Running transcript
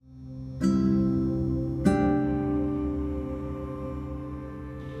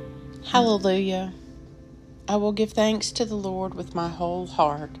Hallelujah. I will give thanks to the Lord with my whole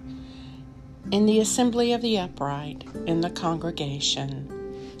heart, in the assembly of the upright, in the congregation.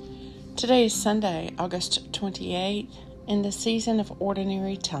 Today is Sunday, August 28th, in the season of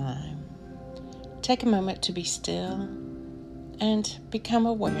ordinary time. Take a moment to be still and become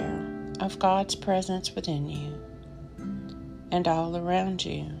aware of God's presence within you and all around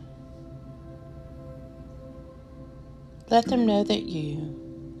you. Let them know that you,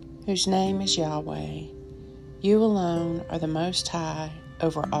 whose name is Yahweh, you alone are the Most High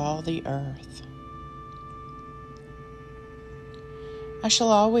over all the earth. I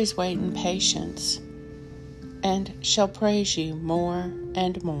shall always wait in patience and shall praise you more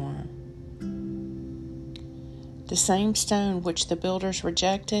and more. The same stone which the builders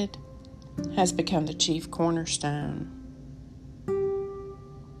rejected has become the chief cornerstone.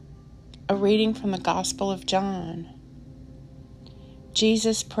 A reading from the Gospel of John.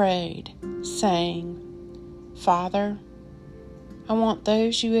 Jesus prayed, saying, Father, I want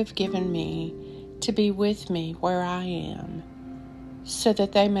those you have given me to be with me where I am, so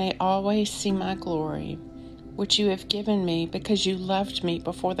that they may always see my glory, which you have given me because you loved me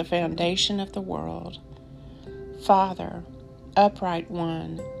before the foundation of the world. Father, upright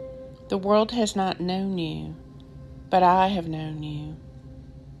one, the world has not known you, but I have known you,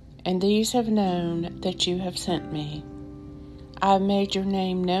 and these have known that you have sent me. I have made your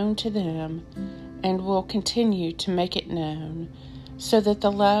name known to them and will continue to make it known, so that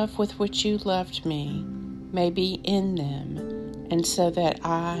the love with which you loved me may be in them, and so that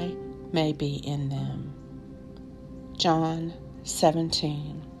I may be in them. John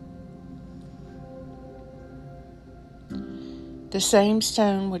 17. The same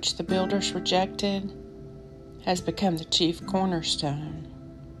stone which the builders rejected has become the chief cornerstone.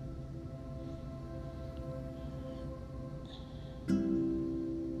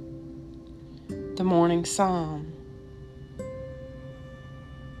 The Morning Psalm.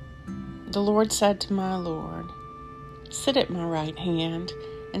 The Lord said to my Lord, sit at my right hand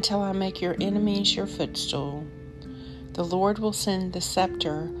until I make your enemies your footstool. The Lord will send the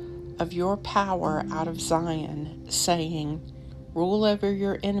scepter of your power out of Zion, saying, rule over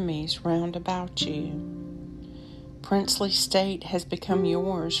your enemies round about you. Princely state has become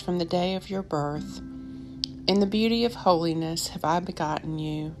yours from the day of your birth. In the beauty of holiness have I begotten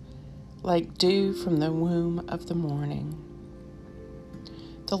you, like dew from the womb of the morning.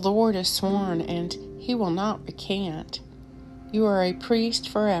 The Lord has sworn, and he will not recant. You are a priest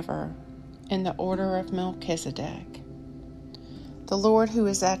forever, in the order of Melchizedek. The Lord who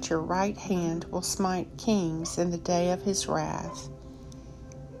is at your right hand will smite kings in the day of his wrath.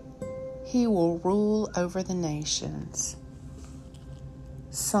 He will rule over the nations.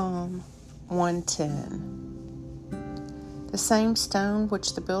 Psalm 110. The same stone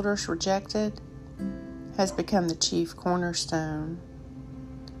which the builders rejected has become the chief cornerstone.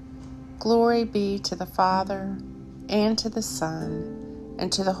 Glory be to the Father, and to the Son,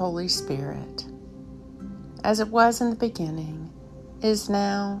 and to the Holy Spirit, as it was in the beginning, is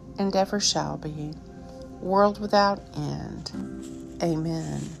now, and ever shall be, world without end.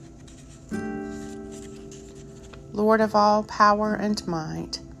 Amen. Lord of all power and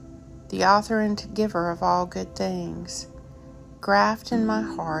might, the author and giver of all good things, graft in my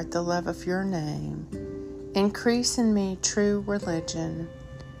heart the love of your name. Increase in me true religion.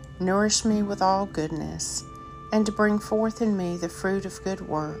 Nourish me with all goodness, and bring forth in me the fruit of good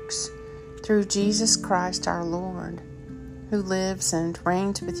works, through Jesus Christ our Lord, who lives and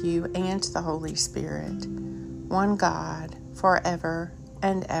reigns with you and the Holy Spirit, one God, forever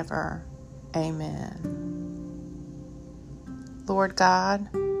and ever. Amen. Lord God,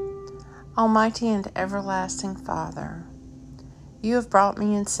 Almighty and everlasting Father, you have brought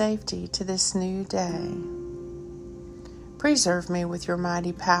me in safety to this new day. Preserve me with your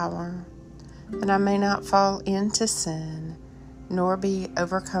mighty power, that I may not fall into sin, nor be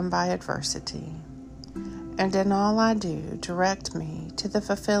overcome by adversity. And in all I do, direct me to the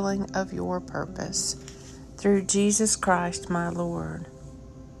fulfilling of your purpose, through Jesus Christ my Lord.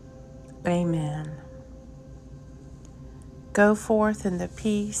 Amen. Go forth in the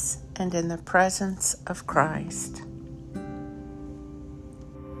peace and in the presence of Christ.